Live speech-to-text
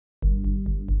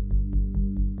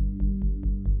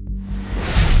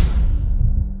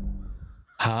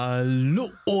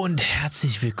Hallo und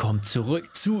herzlich willkommen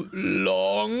zurück zu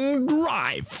Long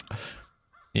Drive.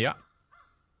 Ja,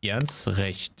 ganz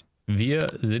recht. Wir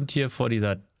sind hier vor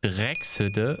dieser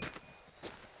Dreckshütte.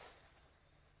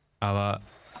 Aber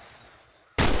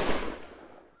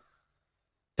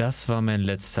das war mein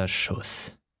letzter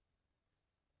Schuss.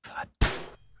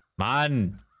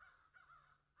 Mann!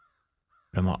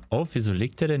 Hör mal auf, wieso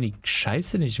legt er denn die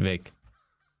Scheiße nicht weg?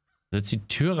 Du sollst die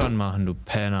Tür ranmachen, du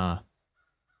Penner.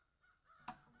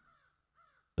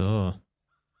 So.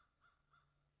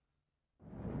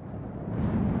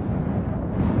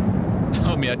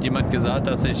 Oh, mir hat jemand gesagt,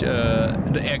 dass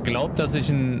er glaubt, dass ich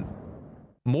ein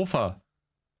Mofa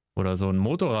oder so ein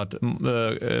Motor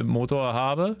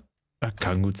habe. Ja,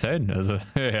 kann gut sein. Also,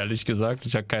 ehrlich gesagt,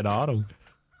 ich habe keine Ahnung.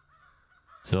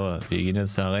 So, wir gehen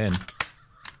jetzt da rein.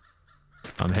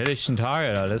 Am helllichten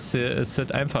Tage, da ist es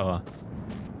einfacher.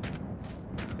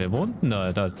 Wer wohnt denn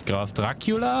da? Das Graf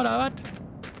Dracula oder was?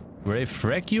 Grave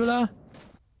Dracula?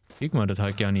 Guck mal, das hat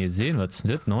ich gar nicht gesehen. Was ist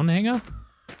denn das? Noch ein Hänger?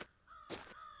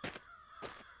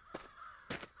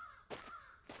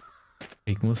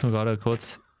 Ich muss nur gerade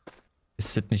kurz...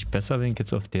 Ist das nicht besser, wenn ich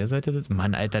jetzt auf der Seite sitze?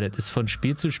 Mann, Alter, das ist von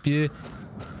Spiel zu Spiel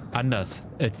anders.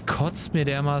 Es kotzt mir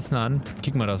dermaßen an.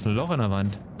 Guck mal, da ist ein Loch in der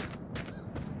Wand.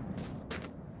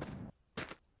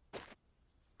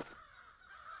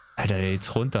 Alter, der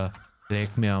geht's runter.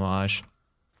 Leck mir am Arsch.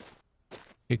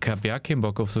 Ich hab ja keinen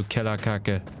Bock auf so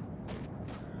Kellerkacke.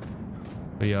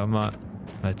 Ja, mal.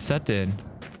 Was ist das denn?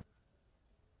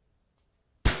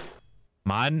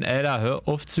 Mann, Alter, hör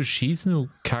auf zu schießen, du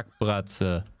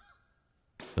Kackbratze.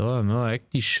 So, mal weg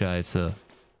die Scheiße.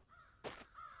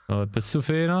 So, was bist du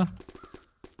für einer?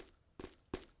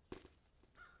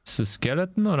 Bist du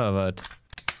Skeleton oder was?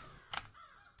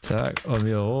 Zack, und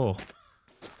wieder hoch.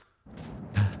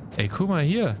 Ey, guck mal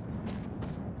hier.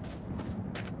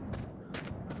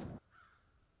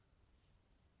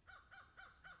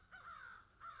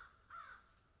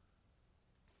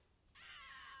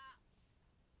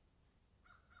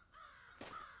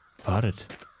 Wartet.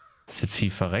 Ist das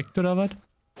Vieh verreckt oder was?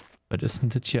 Was ist denn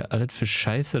das hier alles für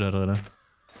Scheiße da drin?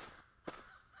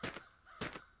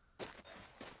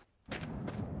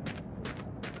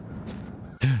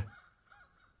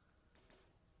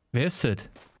 Wer ist das?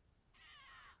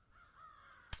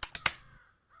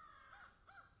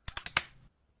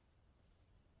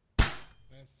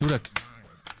 Du da.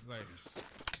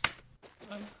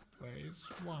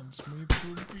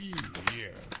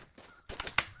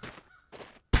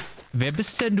 Wer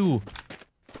bist denn du?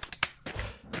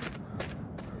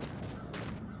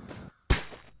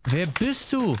 Wer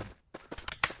bist du?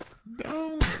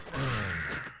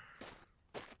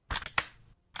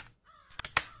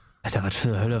 Alter, was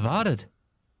für Hölle war das?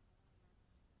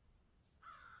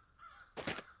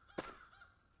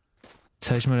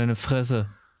 Zeig mal deine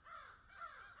Fresse.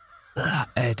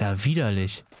 Alter,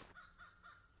 widerlich.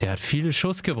 Der hat viele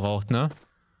Schuss gebraucht, ne?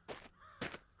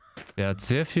 Der hat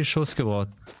sehr viel Schuss gebraucht.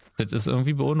 Das ist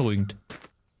irgendwie beunruhigend.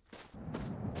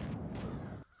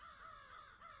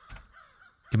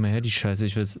 Gib mal her die Scheiße,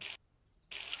 ich will's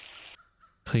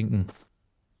trinken.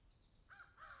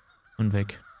 Und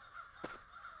weg.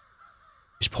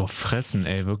 Ich brauch fressen,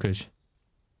 ey, wirklich.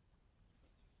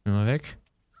 Nimm mal weg.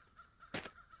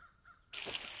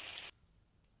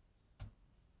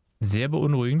 Sehr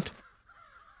beunruhigend.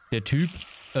 Der Typ,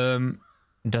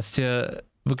 dass der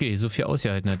wirklich so viel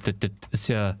ausgehalten hat. Das ist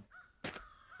ja...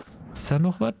 Ist da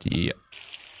noch was? Ja.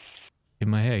 Geh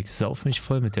mal her, ich sauf mich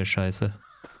voll mit der Scheiße.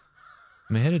 Gib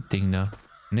mal her das Ding da.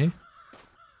 Nee?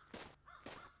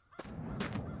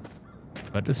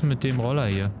 Was ist mit dem Roller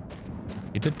hier?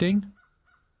 Geht das Ding?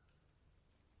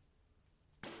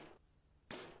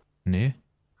 Nee.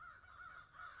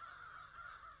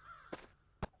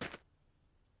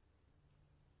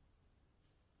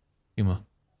 Geh mal.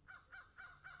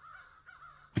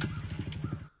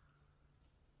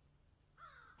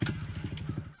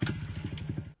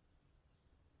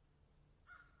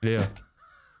 Leer.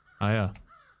 Ah ja.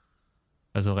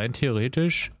 Also rein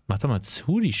theoretisch... Mach doch mal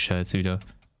zu, die Scheiße wieder.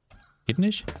 Geht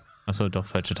nicht? Achso, doch,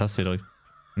 falsche Taste gedrückt.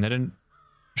 Na dann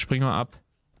spring mal ab.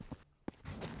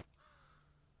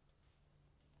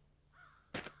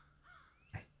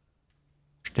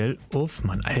 Stell auf,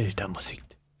 Mann. Alter, Musik.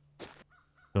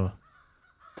 So.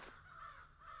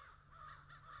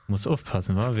 Muss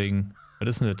aufpassen, wa? Wegen... Was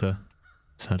ist denn das da?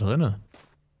 Was ist da drinne?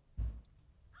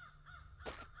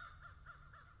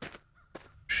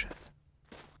 Scheiße.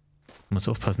 Muss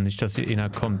aufpassen, nicht, dass hier einer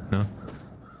kommt, ne?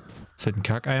 Ist das ein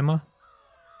Kackeimer?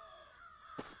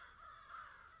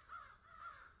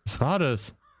 Was war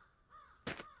das?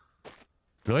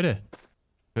 Leute,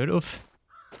 hört auf.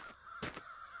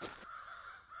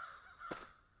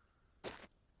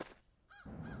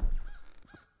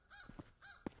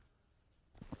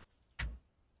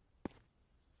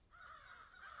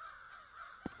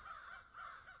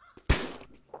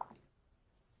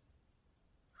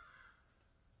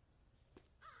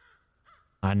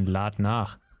 Mann, lad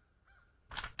nach.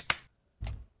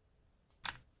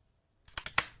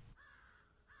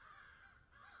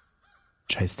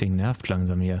 Scheiß Ding nervt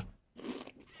langsam hier.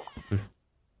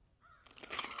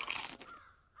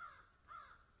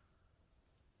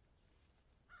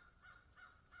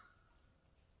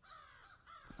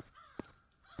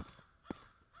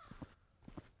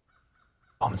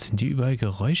 Warum sind die überall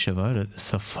Geräusche, wa? Das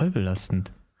ist doch voll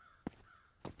belastend.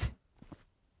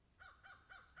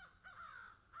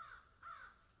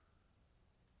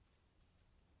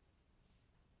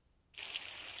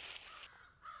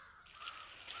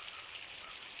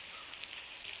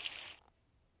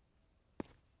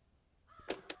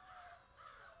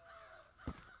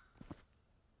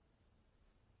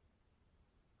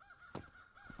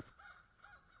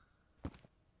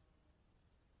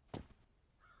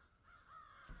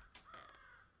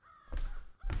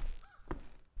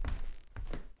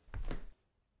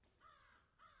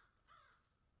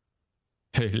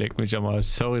 Hey, leck mich ja mal.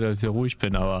 Sorry, dass ich hier ruhig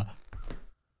bin, aber...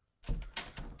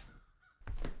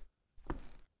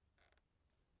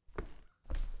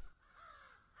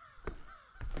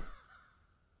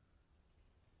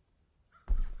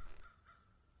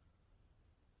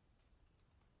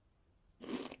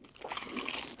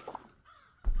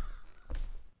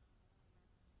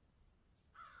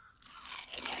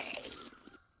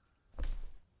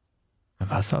 Eine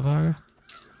Wasserwaage?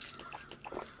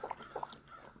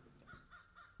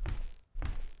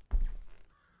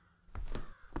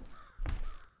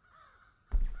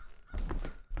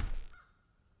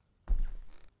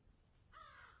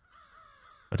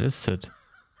 Was ist das?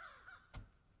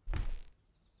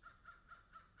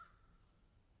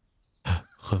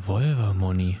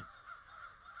 Revolver-Money.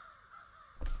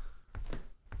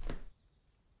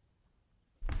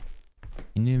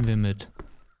 Die nehmen wir mit.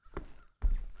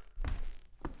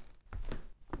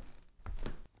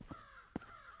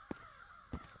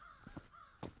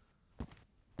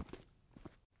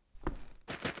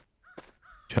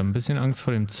 Ich habe ein bisschen Angst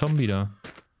vor dem Zombie da.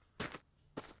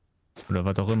 Oder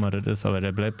was auch immer das ist, aber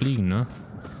der bleibt liegen, ne?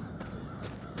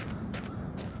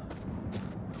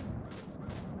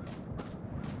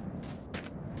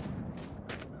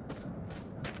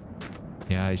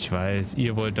 Ja, ich weiß.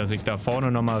 Ihr wollt, dass ich da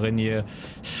vorne nochmal renne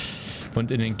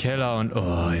und in den Keller und...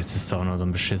 Oh, jetzt ist da auch noch so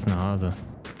ein beschissener Hase.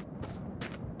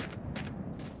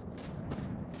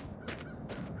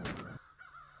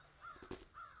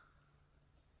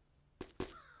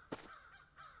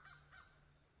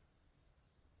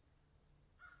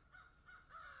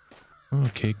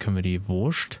 Okay, können wir die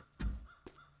Wurst,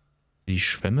 die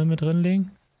Schwämme mit drin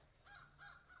legen?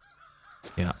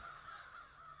 Ja.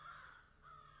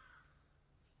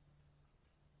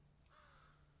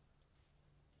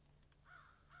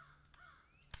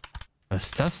 Was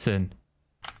ist das denn?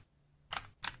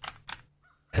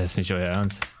 Das ist nicht euer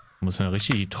Ernst. Muss man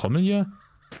richtig die Trommel hier?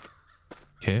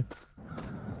 Okay.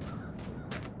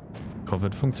 Ich hoffe,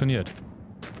 es funktioniert.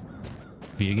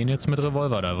 Wir gehen jetzt mit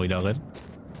Revolver da wieder rein.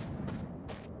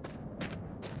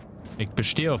 Ich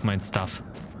bestehe auf mein Stuff.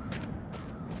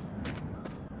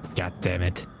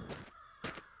 Goddammit.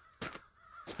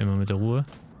 Immer mit der Ruhe.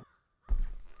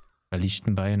 Da liegt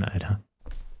ein Bein, Alter.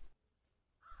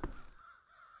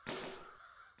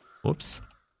 Ups.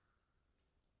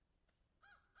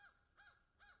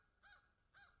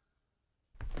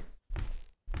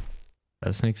 Da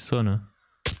ist nichts drin, ne?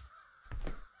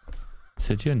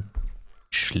 Ist das hier ein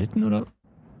Schlitten, oder?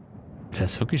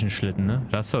 Das ist wirklich ein Schlitten, ne?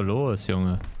 Lass doch los,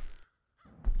 Junge.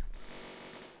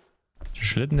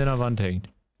 Schlitten, der an der Wand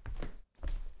hängt.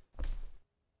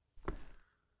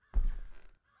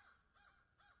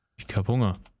 Ich hab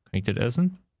Hunger. Kann ich das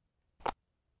essen?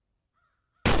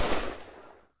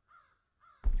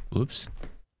 Ups.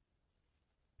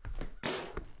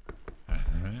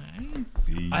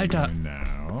 Alter!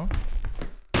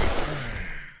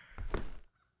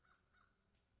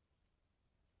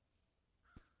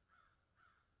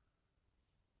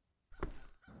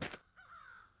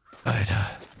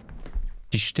 Alter.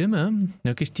 Die Stimme,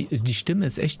 wirklich, die Stimme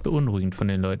ist echt beunruhigend von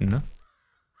den Leuten, ne?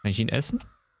 Kann ich ihn essen?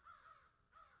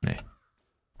 Nee.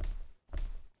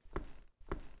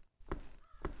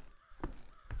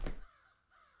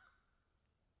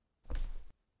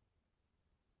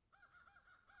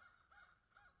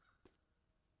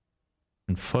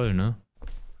 Und voll, ne?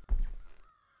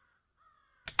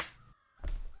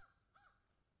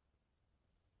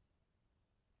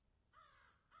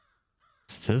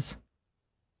 Was ist das?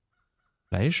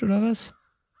 Fleisch oder was?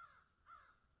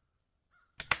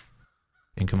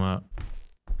 Ich denke mal,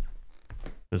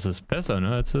 das ist besser,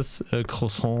 ne, als das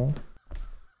Croissant.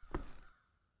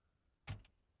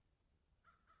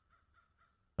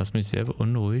 Was mich sehr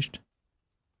beunruhigt.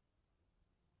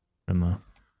 Warte mal.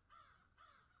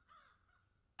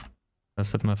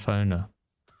 Lass das mal fallen da.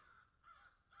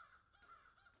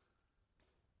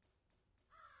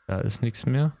 Da ist nichts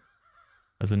mehr.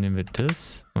 Also nehmen wir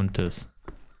das und das.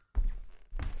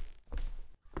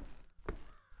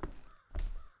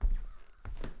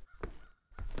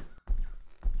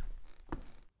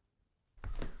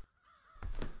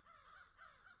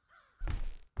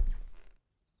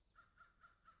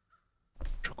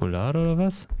 Schokolade oder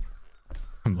was?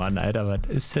 Mann, Alter, was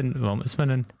ist denn? Warum ist man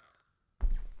denn?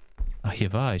 Ach,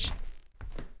 hier war ich.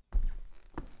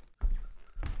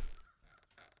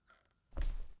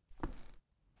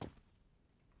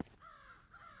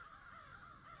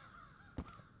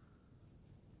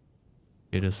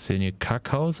 Hier, das ist denn hier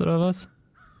Kackhaus oder was?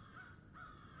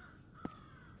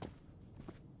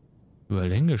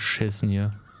 Überall hingeschissen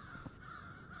hier.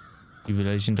 Die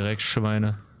widerlichen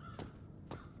Drecksschweine.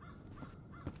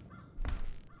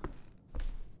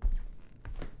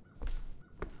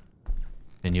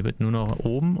 Denn hier wird nur noch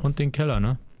oben und den Keller,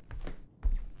 ne?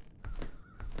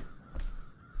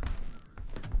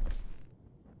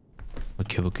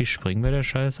 Okay, wirklich springen wir der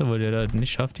Scheiße, weil der da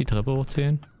nicht schafft, die Treppe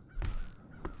hochzuziehen?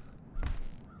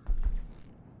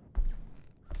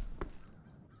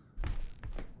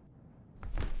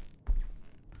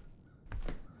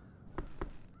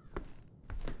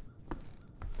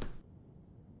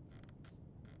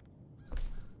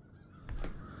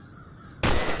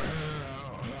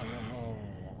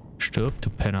 Stirb, du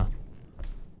Penner.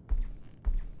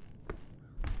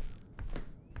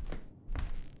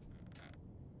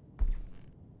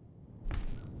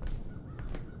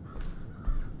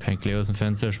 Kann ich gleich aus dem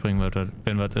Fenster springen,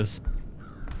 wenn was ist.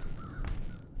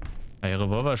 Der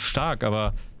Revolver ist stark,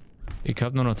 aber ich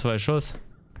habe nur noch 2 Schuss.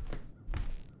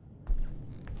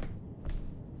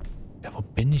 Ja, wo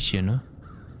bin ich hier, ne?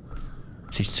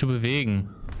 Sich zu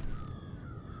bewegen.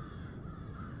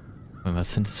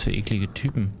 Was sind das für eklige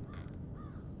Typen?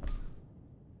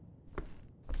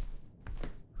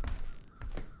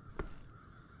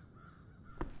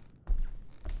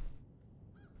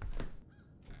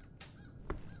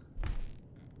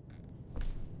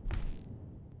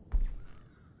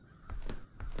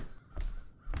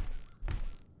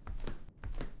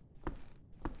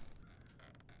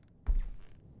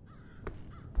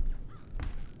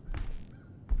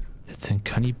 Das sind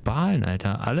Kannibalen,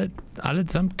 Alter.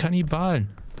 Allesamt Kannibalen.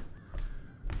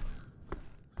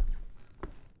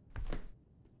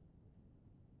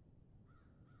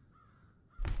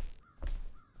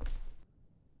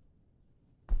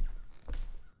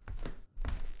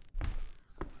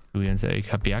 Du Jens, ey,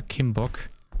 ich hab ja keinen Bock,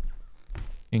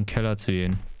 in den Keller zu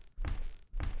gehen.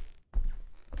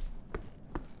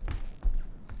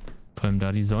 Vor allem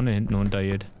da die Sonne hinten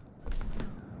untergeht.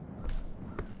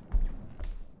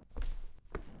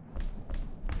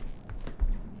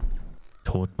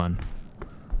 Tot, Mann.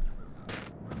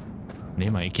 Nee,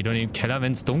 Mann, ich geh doch nicht in den Keller,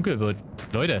 wenn es dunkel wird.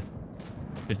 Leute,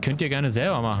 das könnt ihr gerne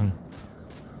selber machen.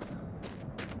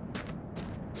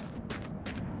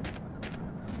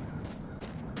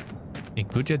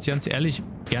 Ich würde jetzt ganz ehrlich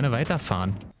gerne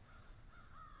weiterfahren.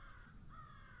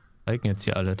 Zeigen jetzt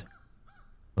hier alles.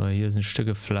 So, hier sind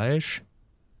Stücke Fleisch.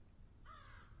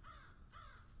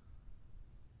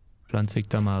 Pflanze ich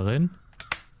da mal rein.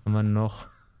 Haben wir noch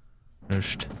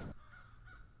nichts.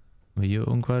 Haben wir hier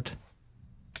irgendwas?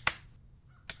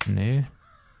 Nee.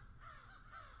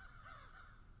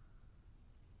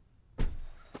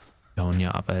 Wir hauen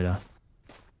hier ab, Alter.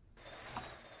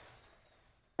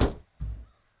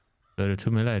 Leute,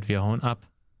 tut mir leid, wir hauen ab.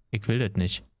 Ich will das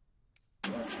nicht.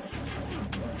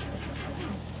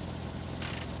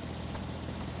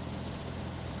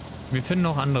 Wir finden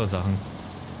noch andere Sachen.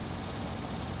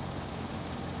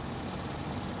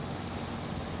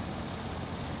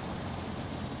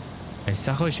 Ich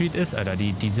sag euch, wie es ist, Alter.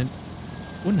 Die sind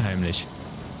unheimlich.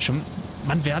 Schon,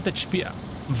 Mann, wer hat das Spiel...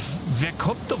 Wer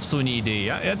kommt auf so eine Idee,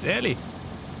 ja? Jetzt ehrlich.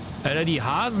 Alter, die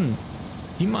Hasen...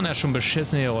 Die machen ja schon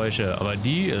beschissene Geräusche, aber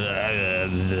die...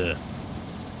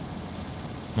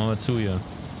 Machen wir zu hier.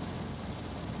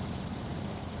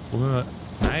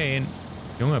 Nein.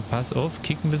 Junge, pass auf.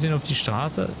 Kick ein bisschen auf die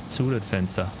Straße. Zu das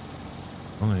Fenster.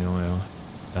 Junge, Junge, Junge.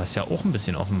 Da ist ja auch ein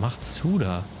bisschen offen. Macht's zu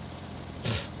da.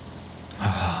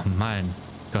 Oh, Mann.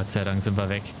 Gott sei Dank sind wir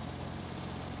weg.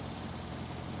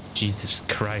 Jesus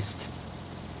Christ.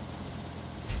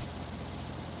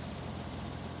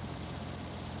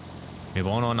 Wir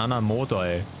brauchen noch einen anderen Motor,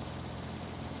 ey.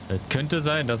 Das könnte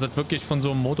sein, dass es wirklich von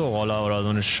so einem Motorroller oder so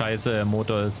eine Scheiße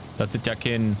Motor ist. Dass das ja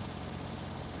kein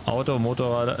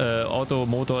Automotor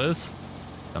ist.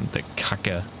 Verdammte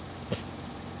Kacke.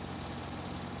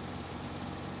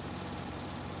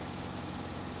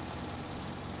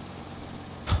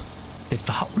 Das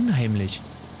war unheimlich.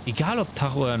 Egal ob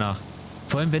Tag oder Nacht.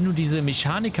 Vor allem, wenn du diese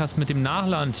Mechanik hast mit dem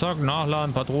Nachladen. Zack,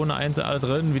 Nachladen, Patrone 1, alle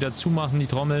drin, wieder zumachen, die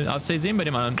Trommel. Hast du gesehen bei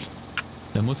dem anderen?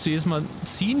 Dann musst du jedes Mal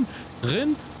ziehen,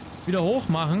 drin, wieder hoch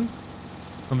machen.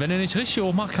 Und wenn er nicht richtig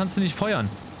hoch macht, kannst du nicht feuern.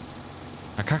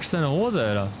 Da kackst du deine Hose,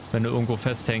 Alter. Wenn du irgendwo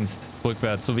festhängst.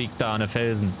 Rückwärts, so wie ich da an der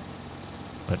Felsen.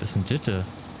 Was ist denn das?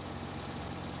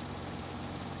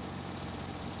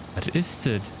 Was ist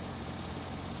das?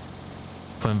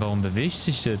 Vor allem, warum bewegt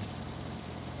sich das?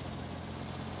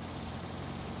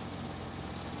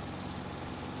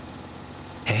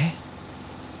 Hä?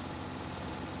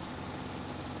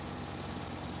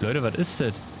 Leute, was ist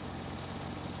das?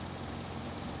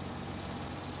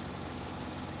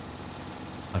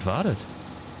 Was war das?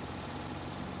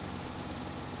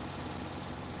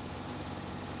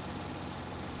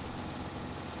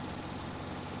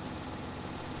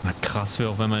 Na krass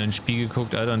wäre auch, wenn man in den Spiegel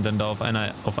guckt, Alter, und dann da auf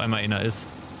einmal einer ist.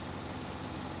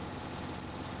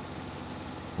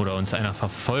 Oder uns einer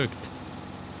verfolgt.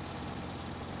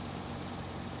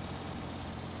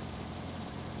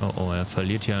 Oh, oh, er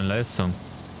verliert hier an Leistung.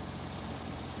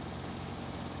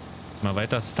 Mal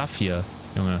weiter Stuff hier,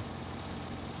 Junge.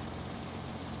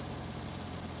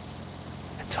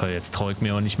 Ja, toll, jetzt traue ich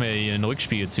mir auch nicht mehr hier in den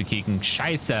Rückspiegel zu kicken.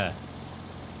 Scheiße!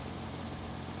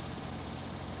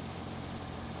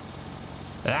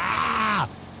 Ah!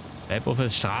 Bleib auf der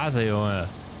Straße, Junge.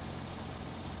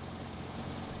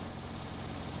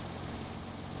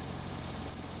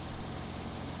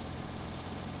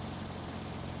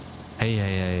 Hey,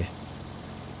 hey, hey.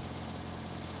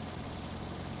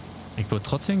 Ich würde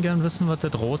trotzdem gern wissen, was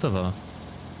das Rote war.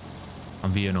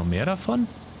 Haben wir hier noch mehr davon?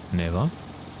 Nee, wa?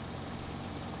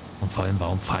 Und vor allem,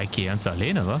 warum fahre ich hier ganz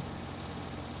alleine, wa?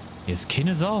 Hier ist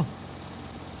keine Sau.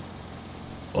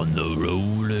 On the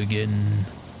roll again.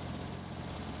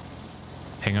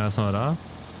 Hänger ist noch da.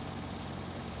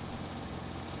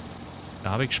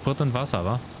 Da habe ich Sprit und Wasser,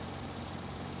 wa?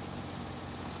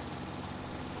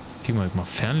 Kriegen wir mal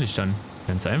Fernlicht an.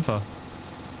 Ganz einfach.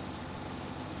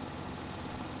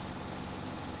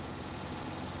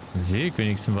 Dann sehe ich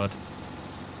wenigstens was.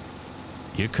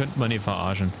 Hier könnte man nicht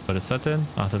verarschen. Was ist das denn?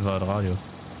 Ach, das war das Radio.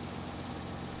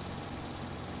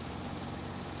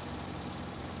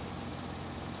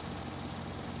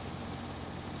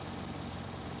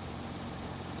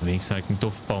 Wenigstens halt ein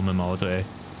Duftbaum im Auto, ey.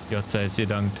 Gott sei es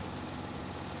gedankt.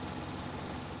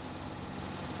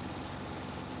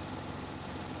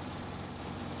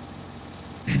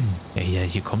 Ja,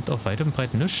 hier kommt auf weit und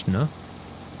breit nichts, ne?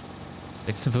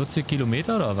 46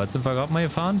 Kilometer oder was sind wir gerade mal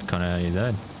gefahren? Kann ja nicht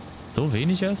sein. So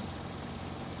wenig erst?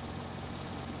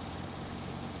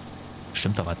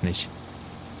 Stimmt doch was nicht.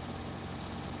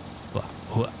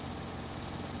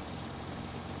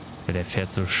 Ja, der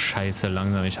fährt so scheiße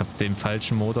langsam. Ich habe den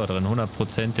falschen Motor drin,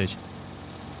 100%ig.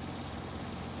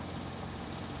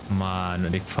 Mann,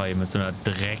 und ich fahre hier mit so einer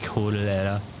Dreckhodel,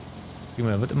 Alter.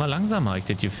 Er wird immer langsamer, ich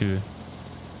das Gefühl.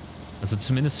 Also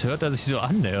zumindest hört er sich so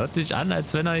an. Er hört sich an,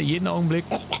 als wenn er jeden Augenblick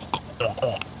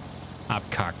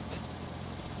abkackt.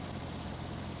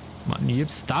 Mann, hier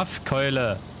gibt's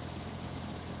Stuff-Keule.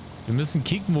 Wir müssen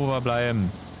kicken, wo wir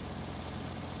bleiben.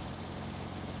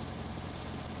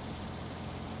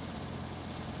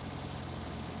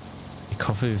 Ich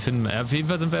hoffe, wir finden... Auf jeden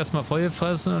Fall sind wir erstmal voll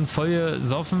gefressen und voll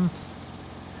gesoffen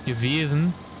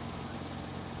gewesen.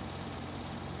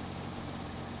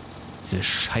 Diese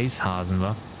Scheißhasen,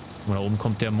 wa? Und da oben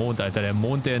kommt der Mond, Alter. Der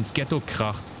Mond, der ins Ghetto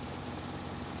kracht.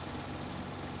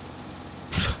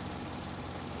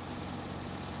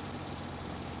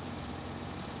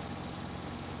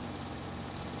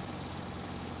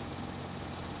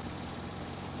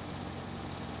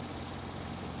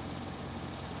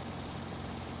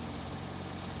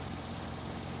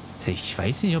 Ich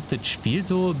weiß nicht, ob das Spiel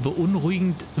so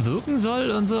beunruhigend wirken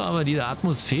soll und so, aber diese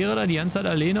Atmosphäre da, die ganze Zeit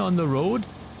alleine on the road.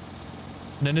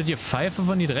 Und dann die Pfeife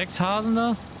von die Dreckshasen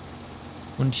da.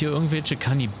 Und hier irgendwelche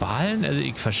Kannibalen. Also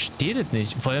ich verstehe das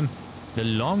nicht. Vor allem the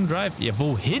long drive. Ja,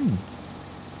 wohin?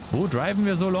 Wo driven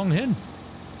wir so long hin?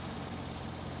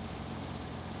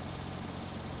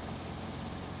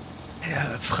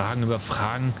 Ja, Fragen über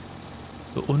Fragen.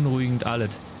 Beunruhigend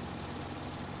alles.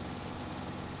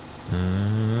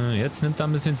 Jetzt nimmt er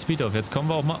ein bisschen Speed auf. Jetzt kommen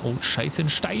wir auch mal... Oh, scheiße, ein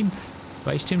Stein.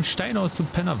 Weich dem Stein aus, du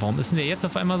Penner. Warum ist denn der jetzt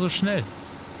auf einmal so schnell?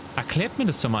 Erklärt mir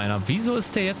das doch mal einer. Wieso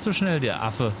ist der jetzt so schnell, der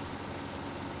Affe?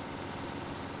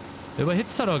 Der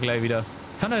überhitzt er doch gleich wieder.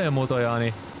 Kann er der Motor ja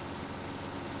nicht.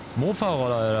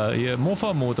 Mofa-Roller, Alter. Hier,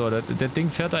 Mofa-Motor. Das Ding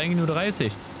fährt da eigentlich nur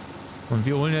 30. Und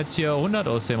wir holen jetzt hier 100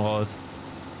 aus dem raus.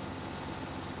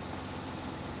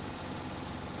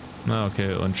 Na,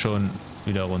 okay. Und schon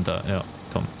wieder runter. Ja,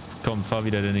 komm. Komm, fahr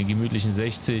wieder deine gemütlichen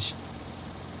 60.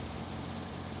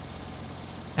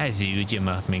 Also gut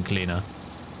gemacht, mein Kleiner.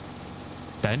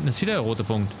 Da hinten ist wieder der rote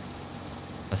Punkt.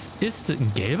 Was ist das?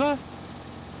 Ein gelber?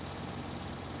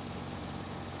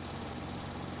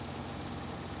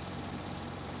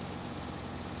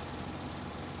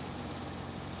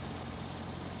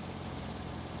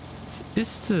 Was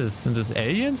ist das? Sind das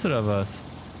Aliens oder was?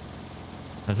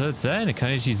 Was soll es sein? Das kann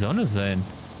nicht die Sonne sein.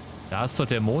 Da ist doch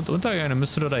der Monduntergang. Dann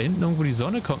müsste doch da hinten irgendwo die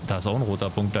Sonne kommen. Da ist auch ein roter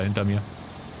Punkt da hinter mir.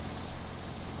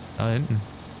 Da hinten.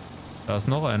 Da ist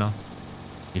noch einer.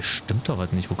 Hier stimmt doch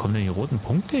was nicht. Wo kommen denn die roten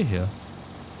Punkte her?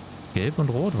 Gelb und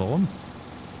rot. Warum?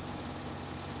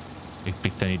 Ich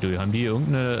blick da nicht durch. Haben die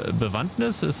irgendeine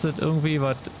Bewandtnis? Ist das irgendwie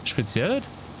was Spezielles?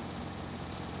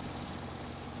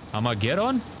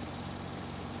 Armageddon?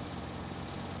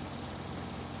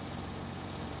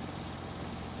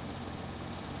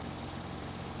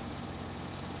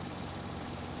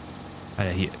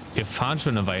 Alter, hier, wir fahren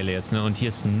schon eine Weile jetzt, ne? Und hier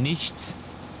ist nichts.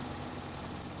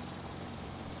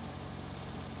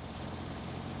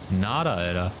 Nada,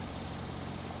 Alter.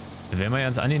 Wäre mal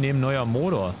ganz angenehm, neuer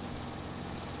Motor.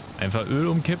 Einfach Öl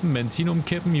umkippen, Benzin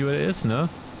umkippen, wie es ist, ne?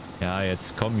 Ja,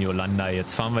 jetzt komm, Yolanda,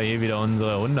 jetzt fahren wir hier wieder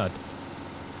unsere 100.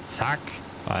 Zack.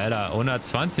 Alter,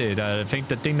 120, da fängt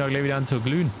das Ding doch gleich wieder an zu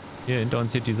glühen. Hier, hinter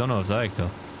uns geht die Sonne auf, sag ich doch.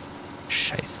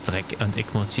 Scheiß Dreck, und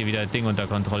ich muss hier wieder das Ding unter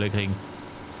Kontrolle kriegen.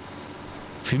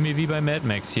 Fühl mich wie bei Mad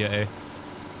Max hier, ey.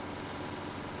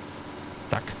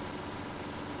 Zack.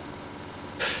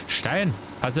 Stein!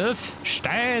 Pass auf!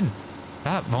 Stein!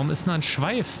 Ja, warum ist denn da ein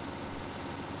Schweif?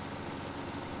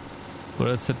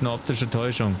 Oder ist das eine optische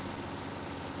Täuschung?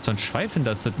 So ein Schweif in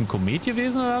das? Ist das ein Komet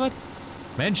gewesen oder was?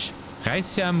 Mensch,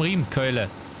 reiß ja am Riemen, Keule.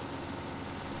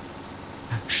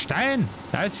 Stein!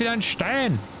 Da ist wieder ein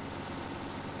Stein!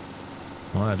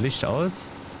 Oh, das Licht aus.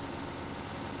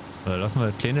 Oder lassen wir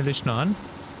das kleine Licht noch an?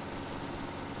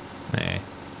 Nee.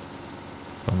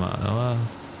 Komm mal, aber...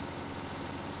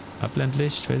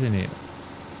 Abblendlicht? Weiß ich nicht.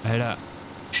 Alter.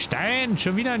 Stein!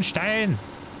 Schon wieder ein Stein!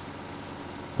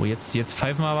 Oh, jetzt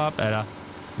pfeifen wir aber ab, Alter.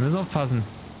 Wir müssen aufpassen.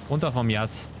 Runter vom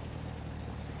Jas.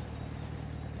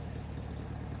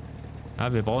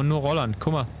 Ja, wir brauchen nur Rollern.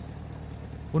 Guck mal.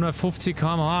 150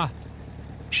 km/h.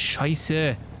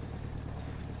 Scheiße.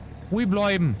 Ruhig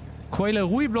bleiben. Keule,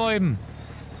 ruhig bleiben.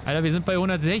 Alter, wir sind bei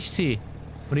 160.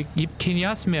 Und ich gebe kein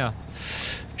Jas mehr.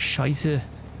 Scheiße.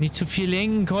 Nicht zu viel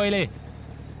lenken, Keule.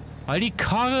 Halt die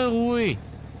Karre ruhig.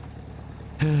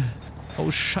 Oh,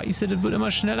 scheiße, das wird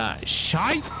immer schneller.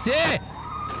 Scheiße!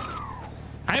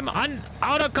 I'm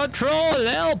out of control.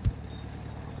 Help!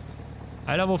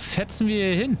 Alter, wo fetzen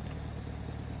wir hier hin?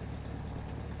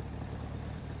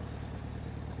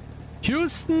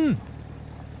 Houston!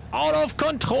 Out of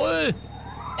control!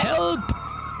 Help!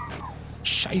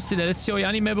 Scheiße, der lässt sich auch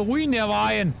ja nicht mehr beruhigen, der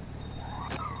Wein.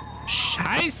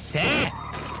 Scheiße!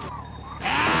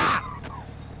 Ah!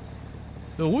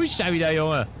 Beruhig da wieder,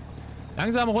 Junge.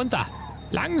 Langsam runter.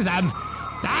 Langsam.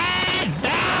 Nein!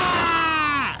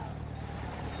 Ah!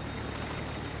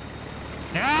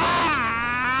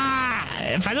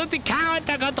 Ah! Versucht die Karre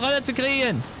unter Kontrolle zu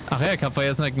kriegen. Ach ja, ich hab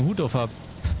vergessen, dass ich einen Hut auf hab.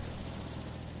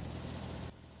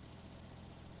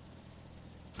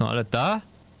 Ist noch alles da?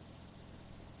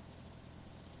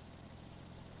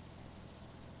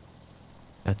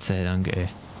 Gott sei Dank, ey.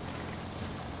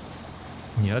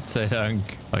 Gott sei Dank.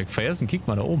 Hab ich vergessen, kick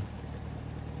mal da oben.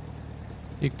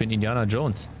 Ich bin Indiana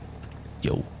Jones.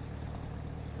 Jo.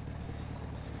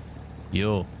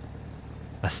 Jo.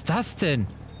 Was ist das denn?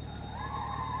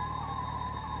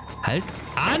 Halt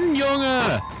an,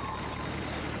 Junge!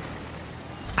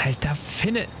 Alter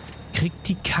Finne. Kriegt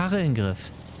die Karre in den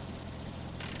Griff.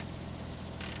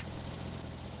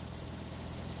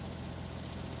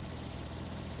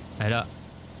 Alter.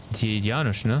 Die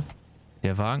Indianisch, ne?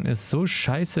 Der Wagen ist so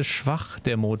scheiße schwach,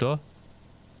 der Motor.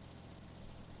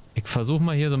 Ich versuche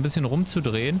mal hier so ein bisschen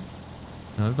rumzudrehen.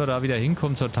 Damit wir da wieder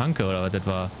hinkommen zur Tanke, oder was das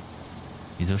war.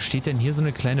 Wieso steht denn hier so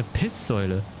eine kleine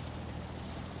Pisssäule?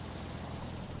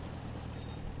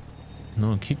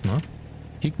 No, kick mal.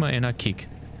 Kick mal in der Kick.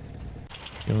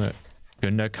 Junge,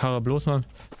 gönn der Karre bloß mal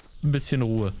ein bisschen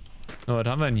Ruhe. Na, was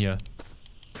haben wir denn hier?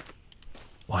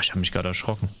 Boah, ich habe mich gerade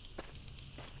erschrocken.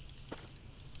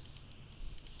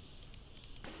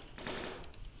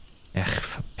 Ach,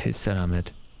 verpiss er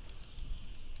damit.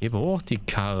 Heb hoch die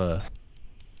Karre.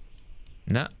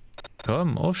 Na,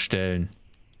 komm, aufstellen.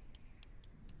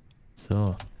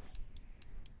 So.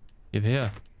 Gib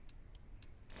her.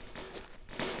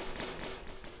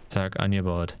 Zack,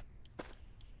 angebaut.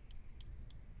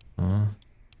 Oh.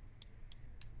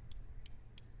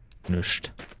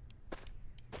 Nischt.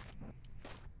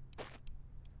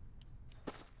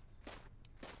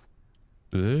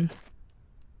 Öl.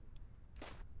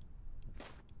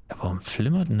 Ja, warum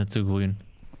flimmert denn das so grün?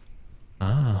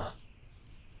 Ah.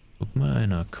 Guck mal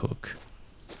einer, guck.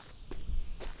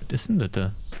 Was ist denn das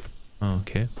da? Ah,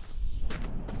 okay.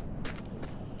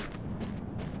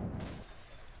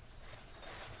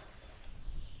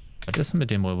 Was ist denn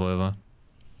mit dem Revolver?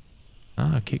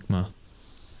 Ah, kick mal.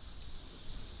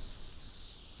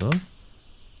 So.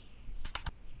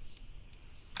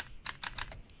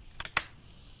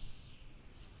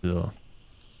 So.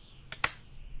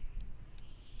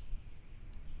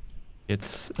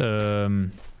 Jetzt,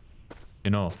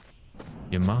 genau.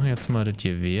 Wir machen jetzt mal das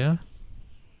Gewehr.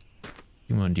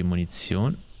 Gehen wir in die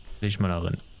Munition. Leg ich mal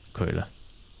darin. Keule.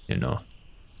 Genau.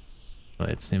 So,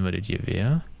 jetzt nehmen wir das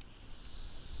Gewehr.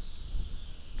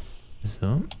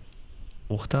 So.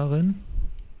 Hoch darin.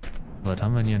 Was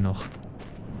haben wir denn hier noch?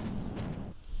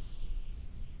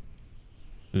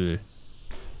 Öl.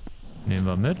 Nehmen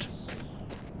wir mit.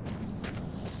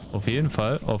 Auf jeden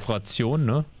Fall. Auf Ration,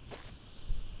 ne?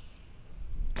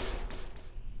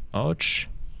 Autsch.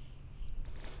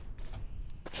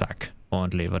 Zack.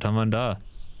 Ordentlich. Was haben wir denn da?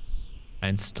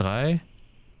 1,3.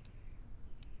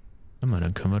 Warte mal,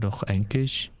 dann können wir doch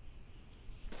eigentlich...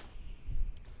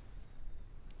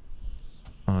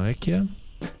 Mal weg hier.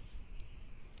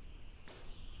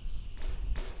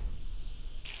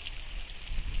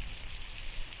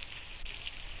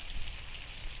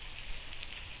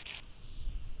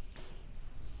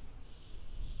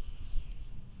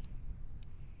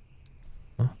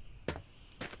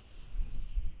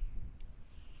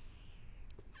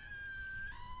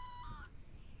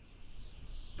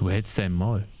 Du hältst dein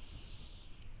Maul.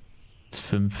 Jetzt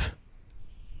 5.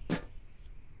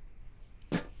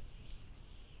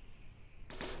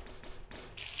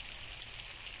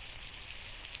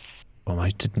 Warum habe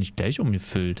ich das nicht gleich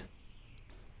umgefüllt?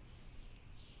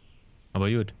 Aber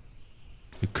gut.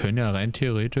 Wir können ja rein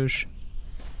theoretisch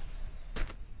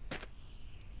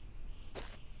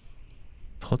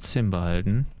trotzdem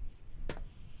behalten.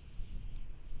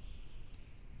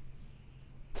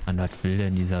 Mann, was will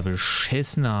denn dieser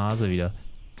beschissene Hase wieder?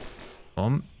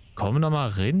 Komm doch mal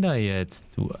rein da jetzt,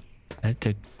 du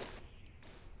alte...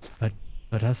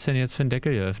 Was hast du denn jetzt für einen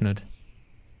Deckel geöffnet?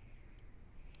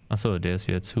 Achso, der ist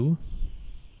wieder zu.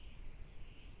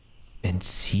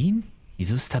 Benzin?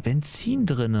 Wieso ist da Benzin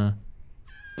drinne?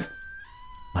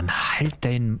 Mann, halt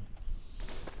dein...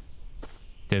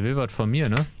 Der will was von mir,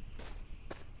 ne?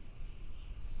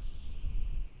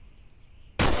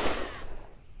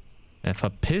 Er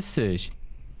verpisst sich.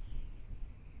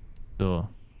 So.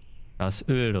 Da ist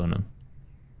Öl drin.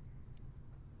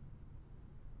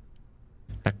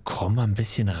 Da komm mal ein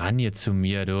bisschen ran hier zu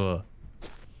mir, du.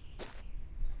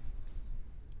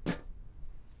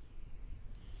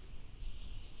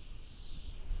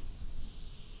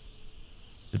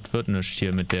 Das wird nichts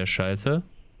hier mit der Scheiße.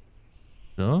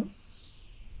 So.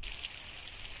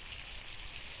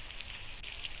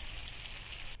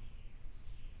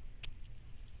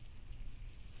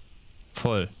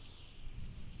 Voll.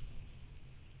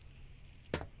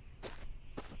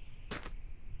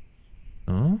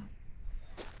 So.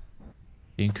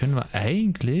 Den können wir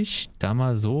eigentlich da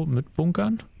mal so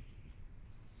mitbunkern.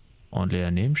 Ordentlich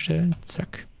daneben stellen.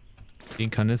 Zack.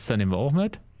 Den Kanister nehmen wir auch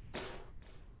mit.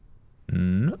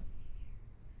 Na.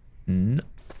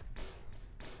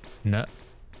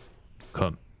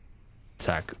 Komm.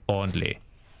 Zack. Ordentlich.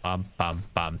 Bam, bam,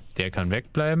 bam. Der kann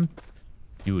wegbleiben.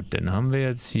 Gut, dann haben wir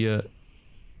jetzt hier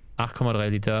 8,3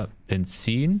 Liter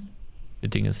Benzin. Das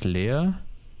Ding ist leer.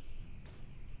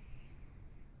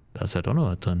 Da ist ja doch noch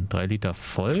was drin. 3 Liter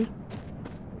voll.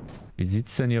 Wie sieht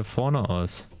es denn hier vorne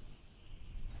aus?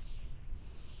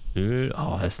 Öl.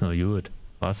 Oh, ist nur gut.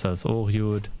 Wasser ist auch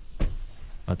gut.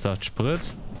 Was sagt Sprit?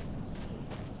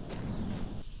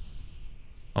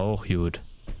 Auch gut.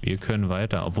 Wir können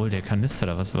weiter. Obwohl der Kanister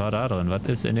da. Was war da drin? Was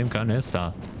ist in dem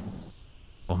Kanister?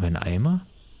 Brauchen wir einen Eimer?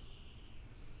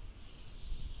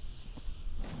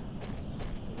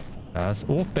 Da ist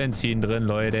auch Benzin drin,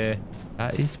 Leute. Da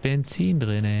ist Benzin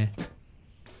drin.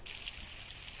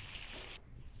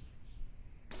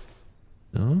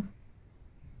 So.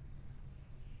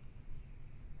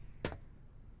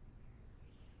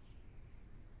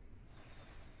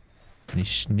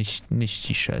 Nicht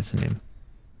die Scheiße nehmen.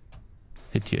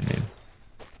 Das hier nehmen.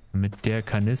 Mit der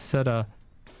Kanister da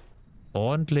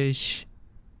ordentlich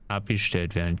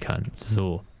abgestellt werden kann.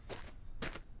 So.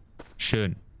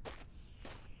 Schön.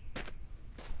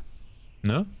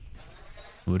 Ne?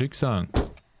 Würde ich sagen.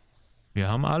 Wir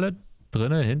haben alle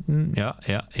drinne, hinten. Ja.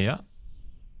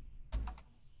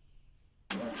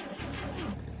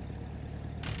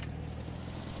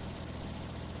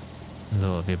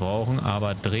 So, wir brauchen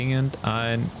aber dringend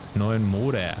einen neuen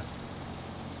Motor.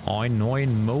 Einen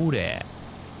neuen Motor.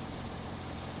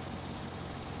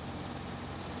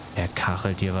 Er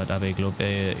kachelt hier was, aber ich glaube,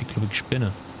 ich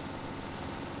spinne.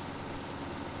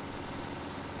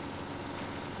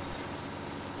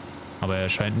 Aber er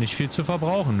scheint nicht viel zu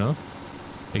verbrauchen, ne?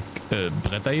 Ich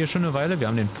bretter hier schon eine Weile. Wir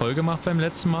haben den voll gemacht beim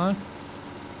letzten Mal.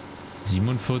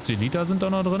 47 Liter sind da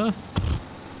noch drin.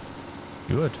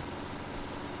 Gut.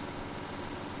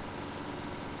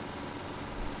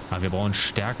 Aber wir brauchen einen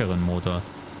stärkeren Motor.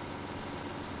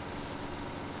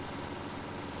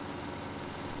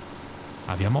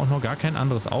 Aber wir haben auch noch gar kein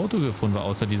anderes Auto gefunden,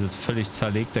 außer dieses völlig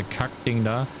zerlegte Kackding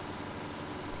da.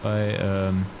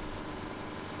 Bei,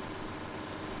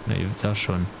 ne, ich sag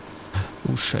schon.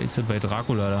 Scheiße, bei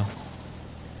Dracula da.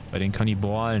 Bei den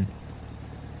Kannibalen.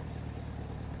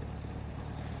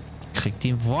 Ich krieg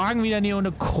den Wagen wieder nie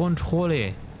unter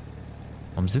Kontrolle.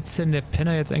 Warum sitzt denn der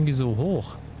Penner jetzt eigentlich so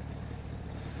hoch?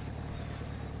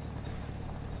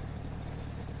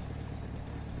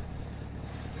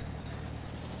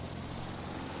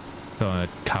 So,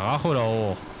 Karacho da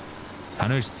hoch.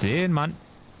 Kann ich sehen, Mann.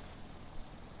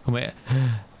 Guck mal.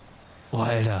 Oh,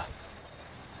 Alter.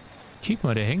 Guck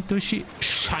mal, der hängt durch die...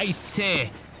 Scheiße!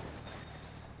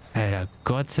 Alter,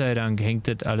 Gott sei Dank hängt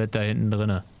das alles da hinten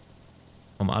drinne.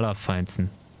 Vom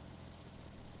Allerfeinsten.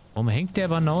 Warum hängt der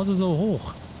Banause so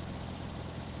hoch?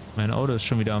 Mein Auto ist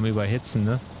schon wieder am Überhitzen,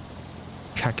 ne?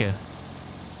 Kacke.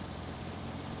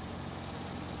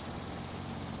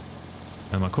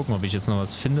 Ja, mal gucken, ob ich jetzt noch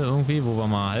was finde irgendwie, wo wir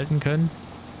mal halten können.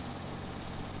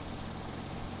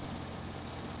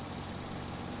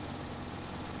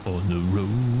 On the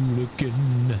road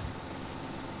again.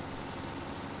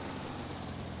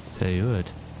 Sehr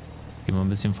gut. Gehen wir ein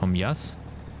bisschen vom Jas.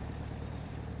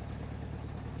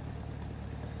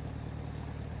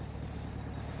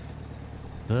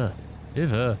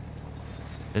 Hilfe.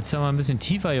 Jetzt mal ein bisschen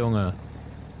tiefer, Junge.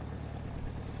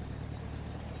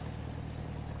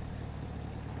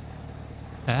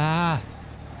 Ah.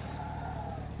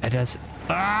 Das...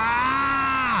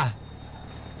 Ah!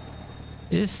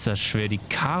 Ist das schwer, die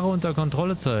Karre unter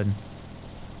Kontrolle zu halten.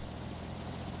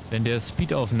 Wenn der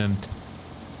Speed aufnimmt.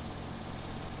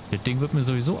 Das Ding wird mir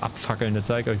sowieso abfackeln, das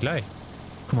zeige ich euch gleich.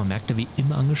 Guck mal, merkt ihr, wie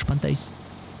immer angespannt er ist?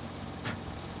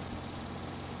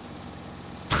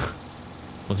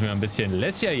 Muss mir ein bisschen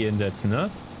Lesja hier hinsetzen, ne?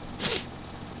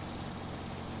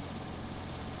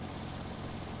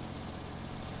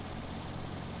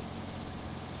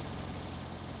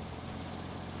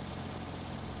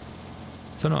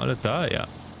 Ist noch alles da? Ja.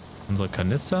 Unsere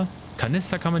Kanister.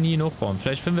 Kanister kann man nie genug bauen.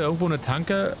 Vielleicht finden wir irgendwo eine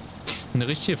Tanke. Eine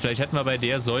richtige. Vielleicht hätten wir bei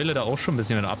der Säule da auch schon ein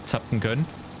bisschen abzapfen können.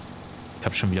 Ich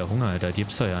hab schon wieder Hunger, Alter. Die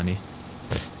gibt's doch ja nicht.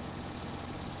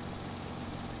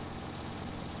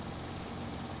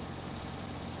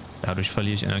 Dadurch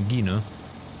verliere ich Energie, ne?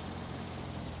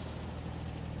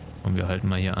 Und wir halten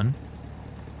mal hier an.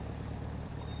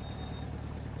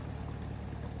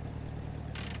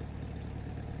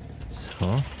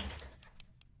 So.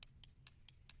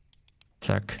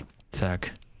 Zack,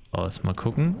 zack. Aus. Mal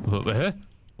gucken. Hä?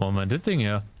 Wo haben wir das Ding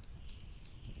her?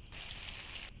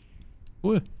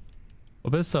 Cool. Wo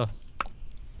bist du?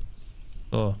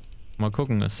 So. Mal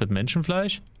gucken. Ist das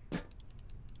Menschenfleisch?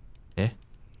 Hä?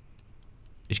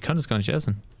 Ich kann das gar nicht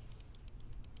essen.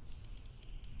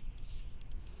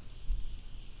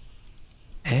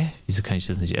 Hä? Wieso kann ich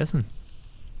das nicht essen?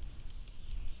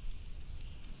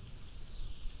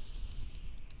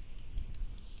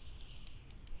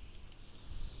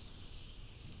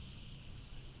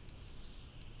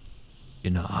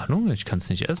 Keine Ahnung, ich kann es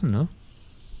nicht essen, ne?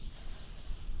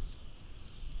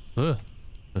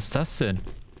 Was ist das denn?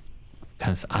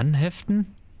 Kann es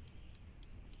anheften?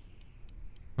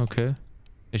 Okay.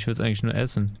 Ich will es eigentlich nur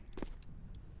essen.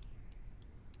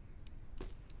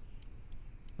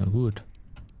 Na gut.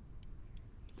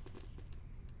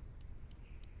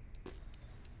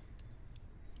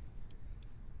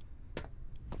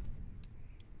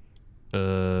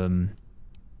 Was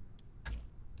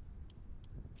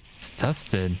ist das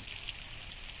denn?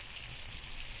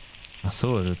 Ach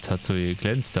so, das hat so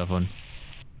geglänzt davon.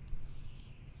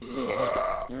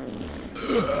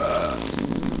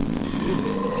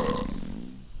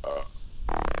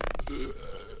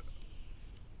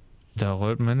 Da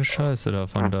rollt meine Scheiße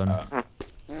davon dann.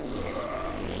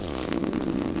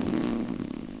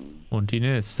 Und die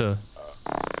nächste.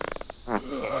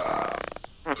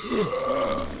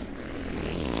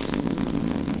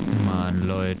 Mann,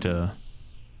 Leute.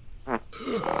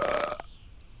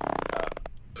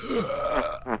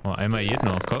 Oh, einmal geht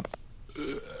noch, komm.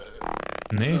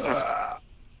 Nee.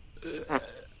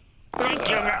 Trink,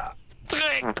 Junge! Trink!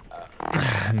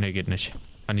 Ne, geht nicht.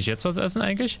 Kann ich jetzt was essen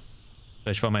eigentlich?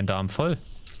 Vielleicht war mein Darm voll.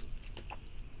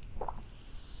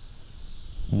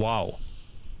 Wow.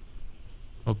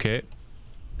 Okay.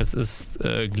 Es ist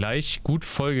gleich gut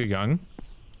vollgegangen.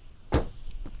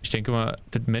 Ich denke mal,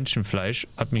 das Menschenfleisch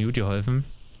hat mir gut geholfen.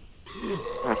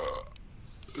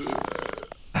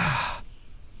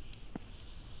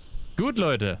 Gut,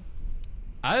 Leute.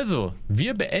 Also,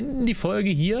 wir beenden die Folge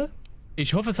hier.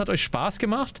 Ich hoffe, es hat euch Spaß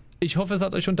gemacht. Ich hoffe, es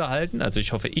hat euch unterhalten. Also,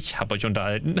 ich hoffe, ich habe euch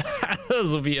unterhalten.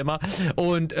 So wie immer.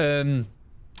 Und,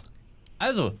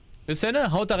 also, bis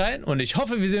dann, haut da rein. Und ich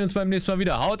hoffe, wir sehen uns beim nächsten Mal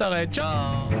wieder. Haut da rein.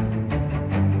 Ciao.